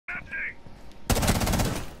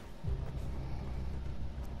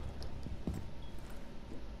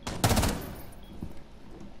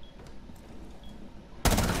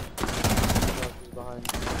behind.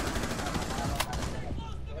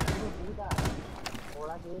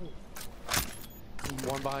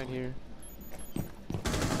 One behind here.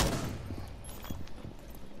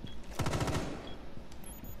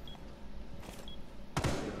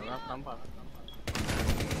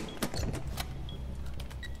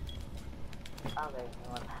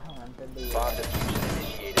 Bomb diffusion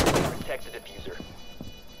initiated. Protect the diffuser.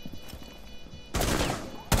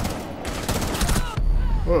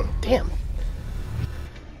 Damn.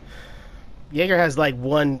 Jaeger has like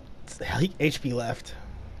 1 HP left.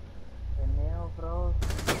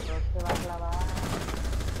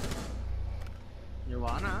 You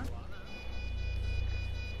wanna?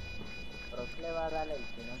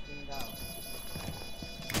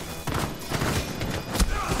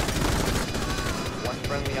 One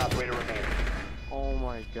friendly operator remaining. Oh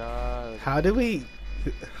my god. How do we...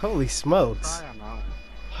 Holy smokes.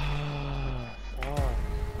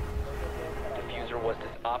 Diffuser was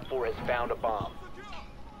Op 4 has found a bomb.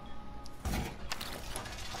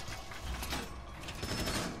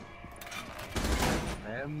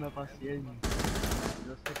 Denme paciencia.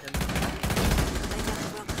 Yo sé que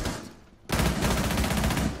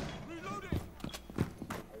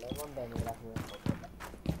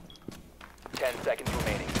 10 seconds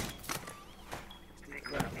remaining.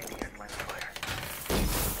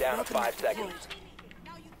 Down to 5 seconds.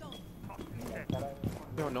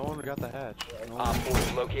 Yo, no one got the hatch. No one. Op 4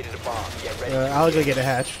 has located a bomb. Get ready. I'll go get a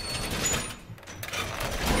hatch.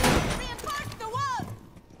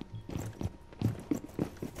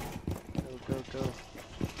 Go.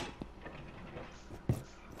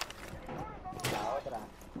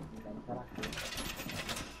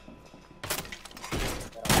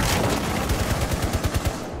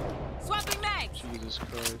 Swapping mags. Jesus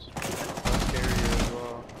Christ. That's scary as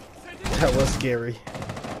well. That was scary.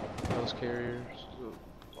 Those carriers.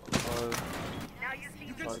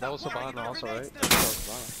 That was Sabana also, right? That was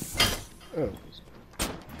Sabana. Oh.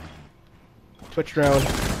 Twitch drone.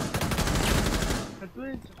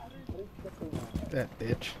 That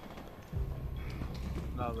bitch.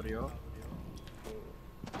 la abrió.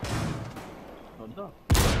 ¿Dónde?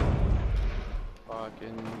 Fuck,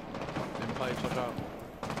 in pipes, watch out.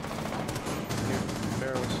 Here,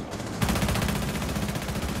 barrels.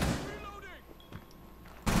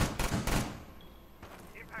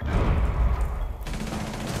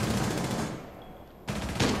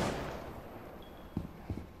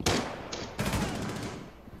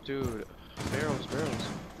 Dude, barrels.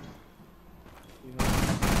 You know.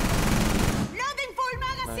 Loading full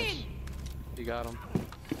magazine. Nice. You got him.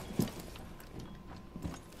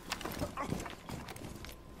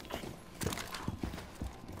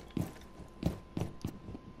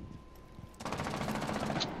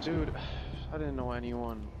 Dude, I didn't know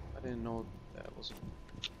anyone. I didn't know that was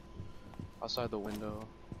outside the window.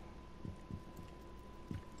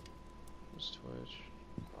 There's Twitch.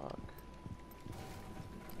 Fuck.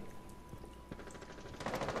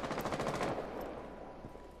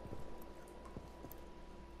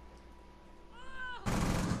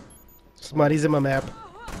 Somebody's in my map.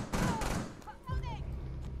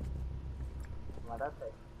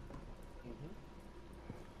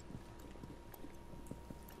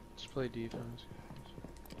 Just play defense.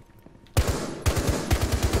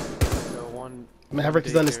 Yo, one. Maverick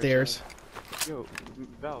is on the stairs. Yo,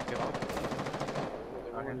 Val, get off.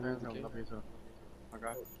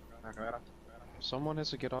 Someone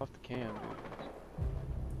has to get off the cam.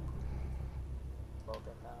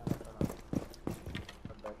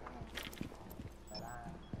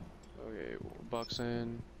 Okay, Buck's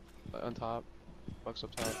in on top. Buck's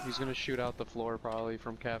up top. He's gonna shoot out the floor probably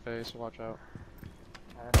from cafe, so watch out.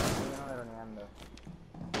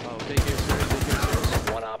 Oh, take it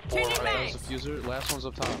serious. One Op 4 remains. Diffuser. Last one's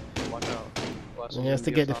up top. Watch out. Last He has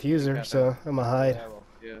to get diffuser, so I'm gonna hide.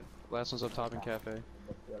 Yeah, last one's up top in cafe.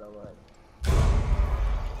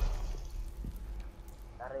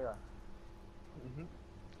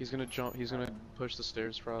 He's gonna jump. He's gonna push the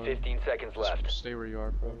stairs probably. 15 seconds left. Just stay where you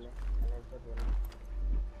are, bro.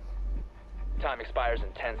 Time expires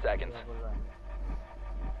in 10 seconds.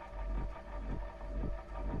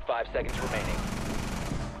 5 seconds remaining.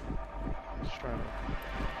 Just trying to.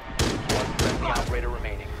 One friendly operator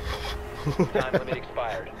remaining. Time limit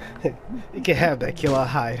expired. You can have that kill, I'll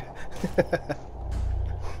hide.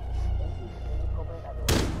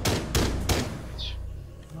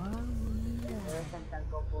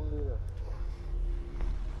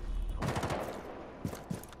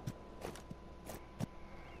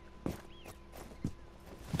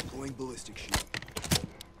 Going ballistic shield.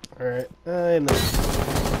 Alright, I'm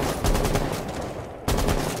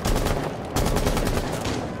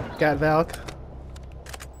got Valk.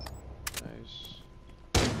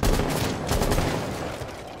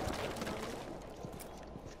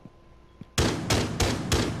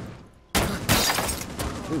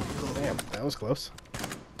 That was close.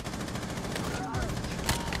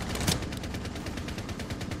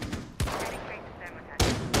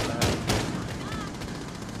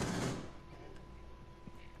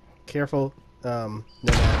 Careful. No,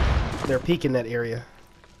 they're peeking that area.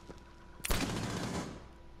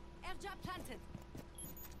 Airdrop planted.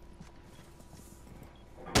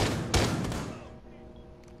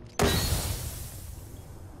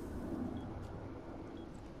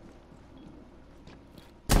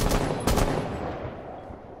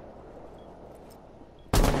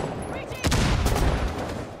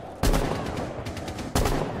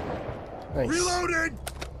 Nice. Reloaded!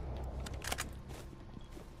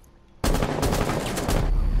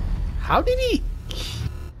 How did he?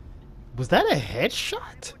 Was that a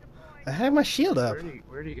headshot? I had my shield up.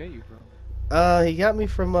 Where did he get you from? He got me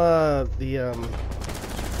from the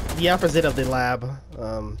opposite of the lab.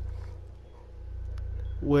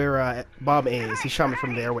 Where Bob is. He shot me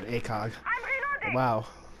from there with ACOG. Wow.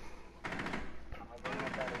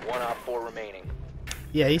 1 op 4 remaining.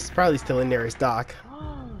 Yeah, he's probably still in there. He's Doc.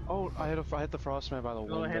 Oh, I hit the frostman by the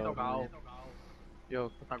Yo, he window. tocado.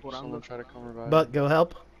 Yo, Está curando. someone try to come revive. Buck, go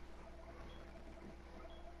help.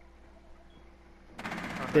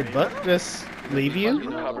 Did Buck just leave you?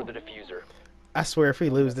 Recover the diffuser. I swear, if we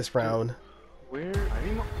lose this round. Where?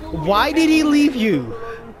 Why did he leave you?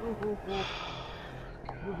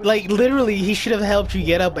 Like, literally, he should have helped you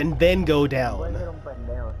get up and then go down.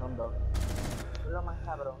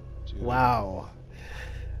 Dude. Wow.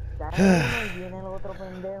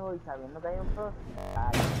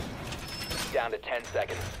 Down to 10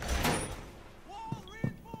 seconds.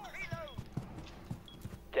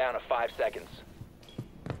 Down to 5 seconds.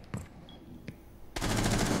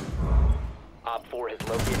 Op 4 has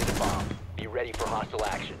located a bomb. Be ready for hostile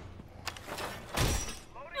action.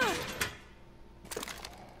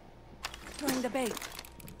 Throwing the bait.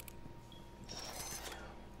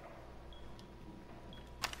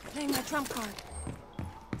 Playing my trump card.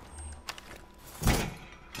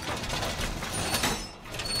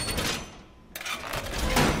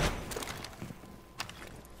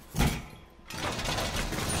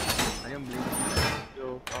 I am bleeding.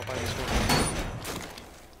 Yo, I'll buy this one.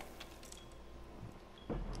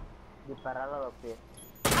 Dispararlo a los pies.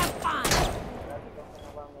 Have fun! No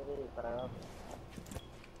va a medir y disparar a los pies.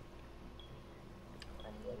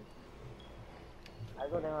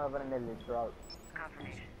 Algo tengo que aprender de Shroud.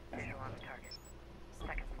 Confirmation. Visual on the target.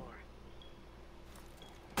 Second floor.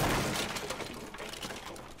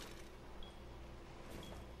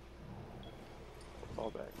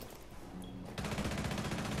 Fall back.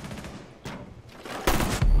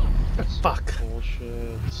 Fuck.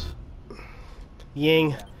 Bullshit.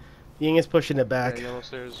 Ying. Ying is pushing it back. Yeah, yellow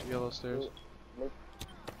stairs, yellow stairs.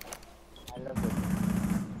 I love it.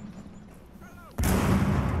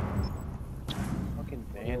 Fucking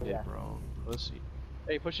bandit, bro. Pussy.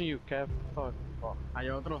 Hey, pushing you, Cap. Fuck. Hay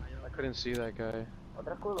otro. I couldn't see that guy.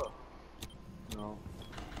 Otro escudo. No.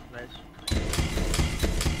 Nice.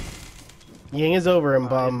 Ying is over in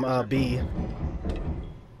bomb B.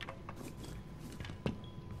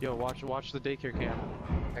 Yo, watch the daycare cam.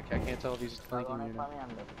 I can't tell if he's flanking me or not.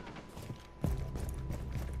 Spameando.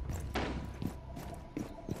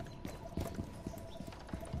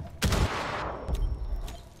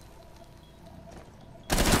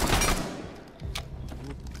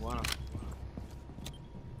 Bueno.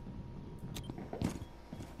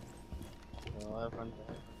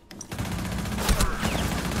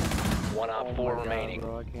 One op Oh 4 my God, remaining.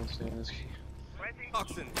 bro, I can't stand this game.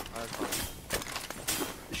 Oxen.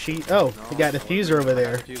 She. Oh, we got diffuser over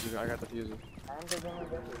there. I got the fuser. Antes de mi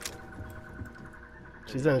dedo.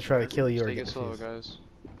 She's gonna try to kill you or Take get it slow, defused. guys.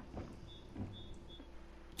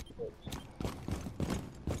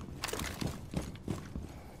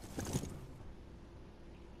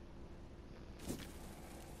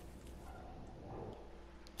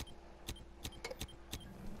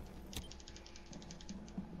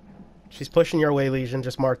 She's pushing your way, Legion.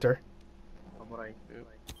 Just marked her. Va por ahí.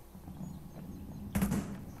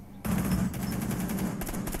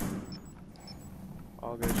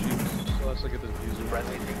 All good. So let's look at the diffuser.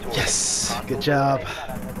 Friendly victorious. Yes. Hostile Good job.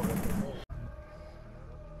 Dispararle porque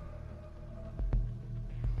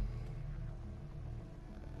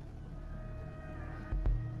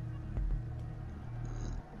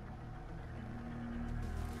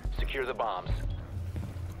Secure the bombs.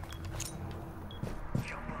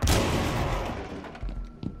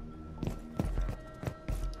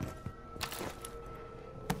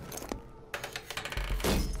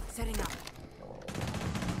 Setting up.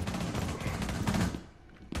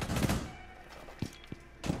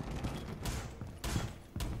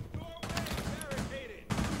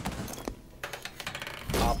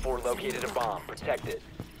 Op 4 located a bomb. Protect it.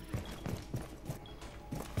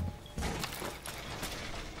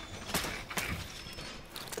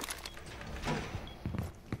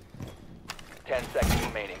 Ten seconds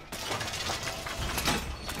remaining.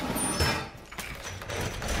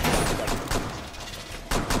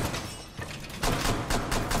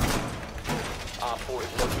 Op 4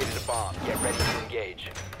 has located a bomb. Get ready to engage.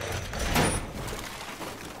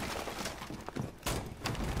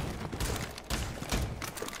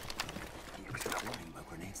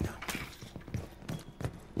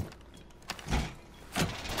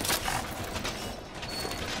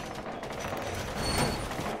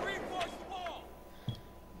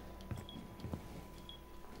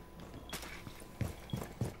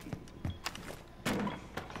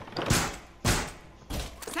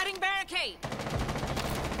 Setting barricade.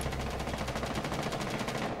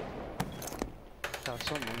 Got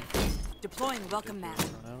someone. Deploying welcome mat.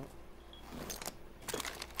 Run out.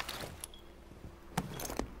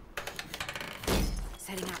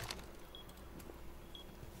 Setting up.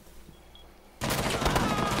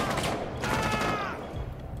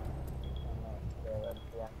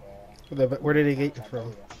 Where did he get you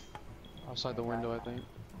from? Outside the window, I think.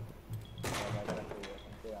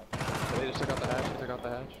 They just took out the hatch. They took out the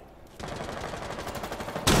hatch.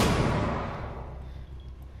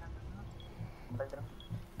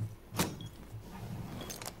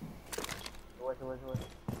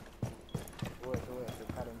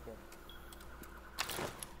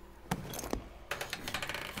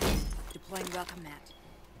 Deploying welcome mat.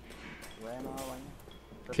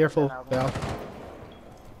 Careful, Val.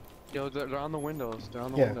 Yo, they're on the windows. They're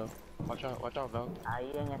on the Yeah. window. Watch out, Val. Ahí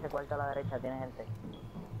en ese cuarto a la derecha tiene gente.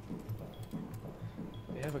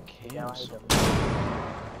 They have a Ya cam. bajito.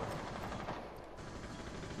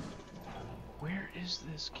 Where is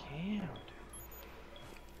this cam?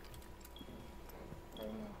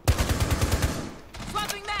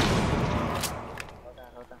 Swapping mat. Rota,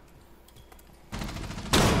 rota.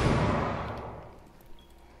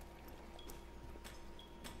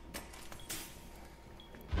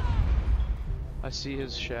 I see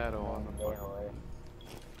his shadow on the front. Dejo,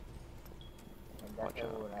 Watch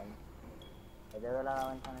out. Ella ve la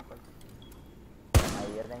ventana del cuarto.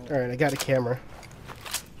 Ahí yo tengo Alright, I got a camera.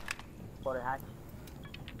 por el hatch.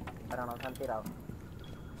 Pero no se han tirado.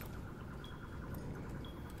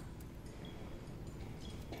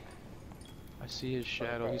 I see his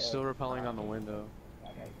shadow. He's still repelling on the window.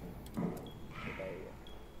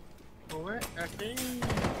 Ué, aqui.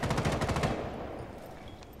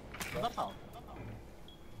 Não dá pau.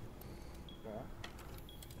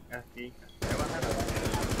 É aqui. Eu vou atrás.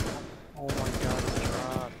 Oh my god, he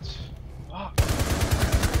dropped.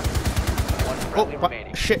 One Oh, friendly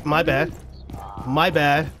remaining. shit, my bad. My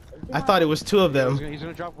bad. I thought it was two of them. He's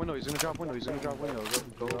gonna drop window. He's gonna drop window. He's gonna drop window.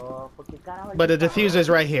 Go. Pero, ¿por qué carajo? But the diffuser's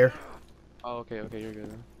right here. Oh, okay, you're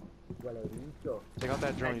good. Huele bicho. Take out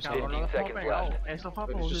that drone. He's Cabrón, no hitting. lo puedo 15 pegar. seconds Eso fue a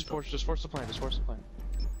Just propósito. force the plan. Just force the plan.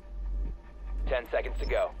 10 seconds to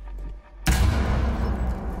go.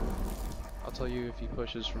 I'll tell you if he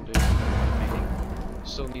pushes from day.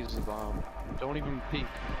 Still needs the bomb. Don't even peek.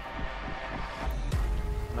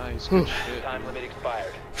 Nice, good shit. Time limit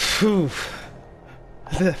expired. Phew.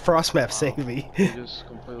 The frost map saved me. He just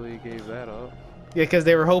completely gave that up. Yeah, because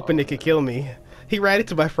they were hoping it could kill me. He ran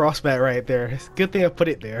into my frost mat right there. It's a good thing I put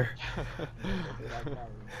it there.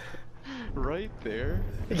 Right there.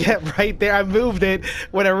 Yeah, right there. I moved it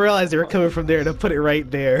when I realized they were coming from there, and I put it right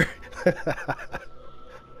there.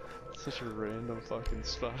 Such a random fucking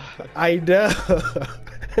spot. I know.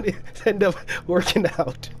 And it ended up working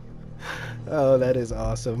out. Oh, that is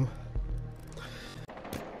awesome.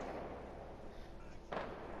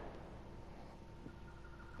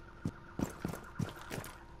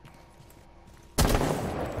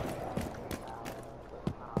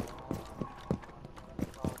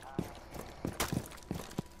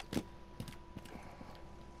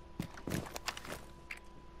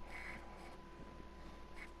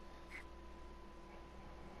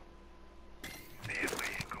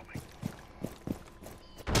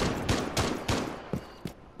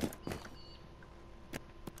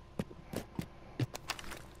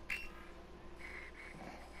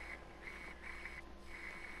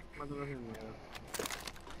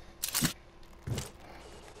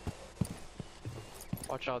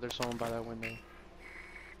 Watch out, there's someone by that window.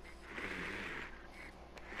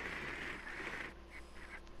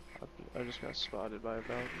 I just got spotted by a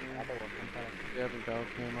balcony. They have a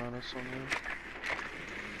balcony on us somewhere.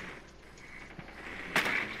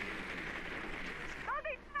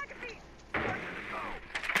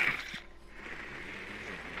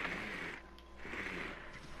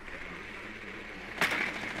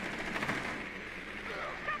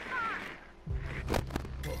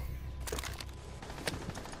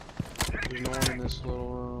 There's no one in this little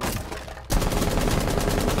room.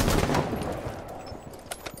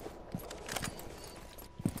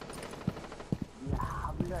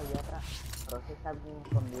 Diablo, hay otra. Rosy está bien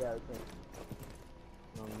escondida, ¿viste?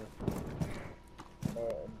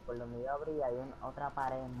 Por lo mío abrí, hay otra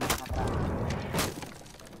pared más atrás.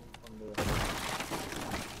 Escondida.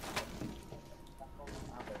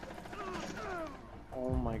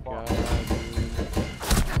 Oh my god, dude.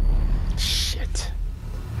 Shit.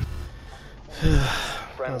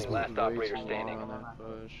 Friendly, last Way operator too standing. long on that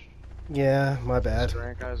push. Yeah, my bad. This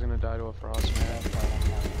Grant guy's gonna die to a frost man.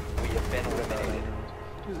 We have been eliminated.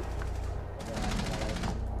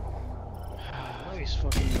 All these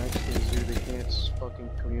fucking Mexicans, dude, they can't fucking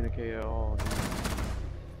communicate at all,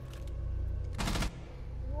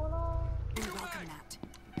 dude. Welcome mat.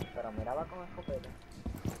 Pero miraba con escopeta.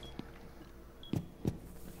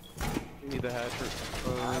 You need the hatch.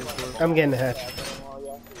 I'm getting the hatch.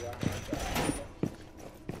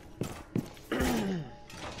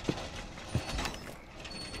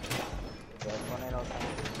 Poner otra.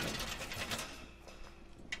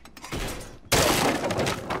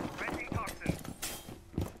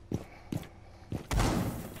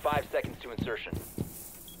 5 seconds to insertion.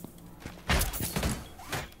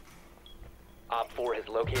 Op 4 has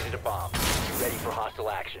located a bomb. Be ready for hostile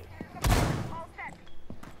action.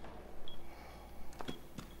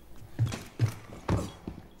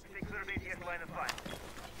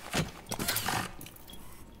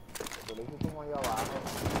 Tú le hiciste como yo abajo.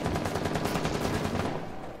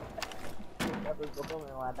 Ya por poco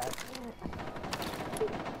me mata.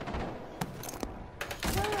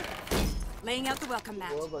 Laying out the welcome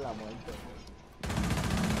mat. Juego con la muerte.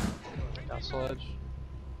 Got sledge.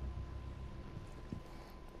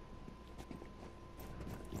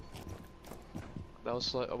 That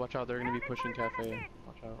was oh, watch out, they're gonna be pushing cafe.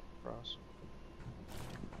 Watch out, Ross.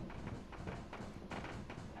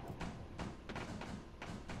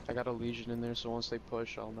 I got a Legion in there, so once they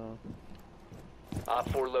push, I'll know. Op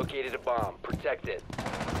 4 located a bomb. Protect it.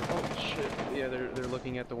 Oh shit! Yeah, they're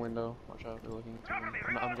looking at the window. Watch out, they're looking at the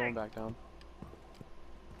window. I'm going back down.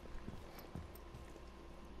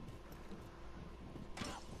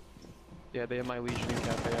 Yeah, they have my Legion in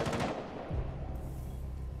cafe, I think.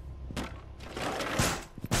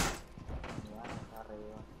 Ya, está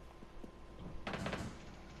arriba.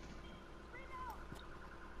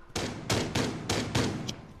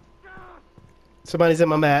 Somebody's at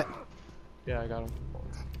my mat. Yeah, I got him.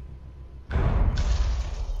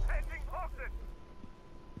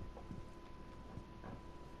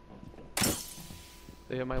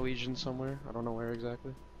 They have my Legion somewhere. I don't know where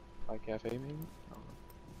exactly. By cafe, maybe? I don't know.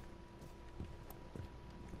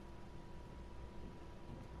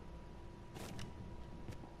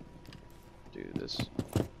 Dude, this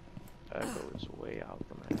echo is way out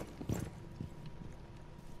the map.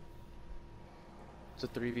 It's a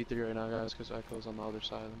 3v3 right now, guys, because echo's on the other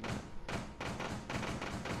side of the map.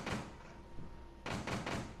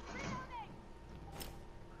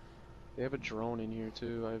 They have a drone in here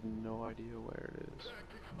too. I have no idea where it is.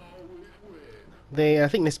 I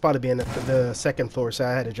think they spotted me in the second floor, so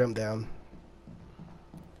I had to jump down.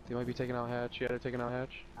 They might be taking out hatch. Yeah, they're taking out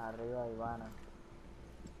hatch. Arriba, Ivana.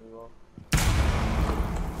 Vivo.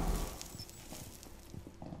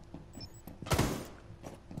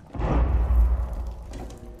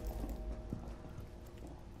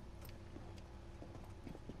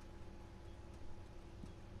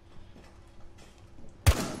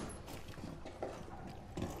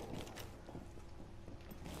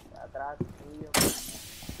 Atrás, tuyo.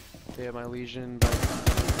 They have my Legion by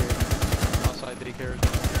outside daycare.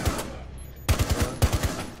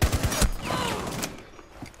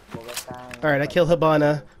 Alright, I killed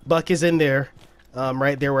Habana. Buck is in there.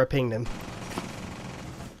 Right there where I pinged him.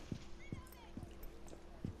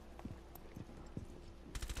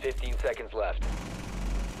 Seconds left.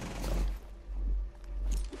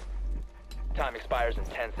 Time expires in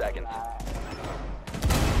 10 seconds.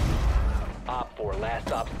 Op 4, last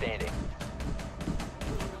stop standing.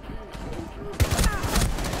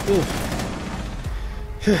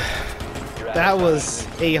 That was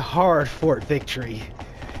a hard fort victory.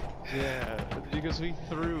 Yeah, because we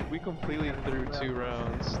completely threw 2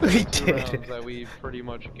 rounds. We Two did. rounds that we pretty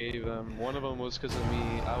much gave them. One of them was because of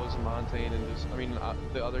me. I was Montaigne and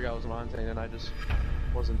the other guy was Montaigne and I just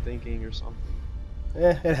wasn't thinking or something.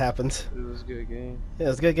 It happens. It was a good game. Yeah, it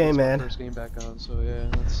was a good game, It's my man. first game back on, so yeah,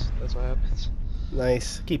 that's what happens.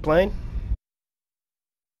 Nice. Keep playing.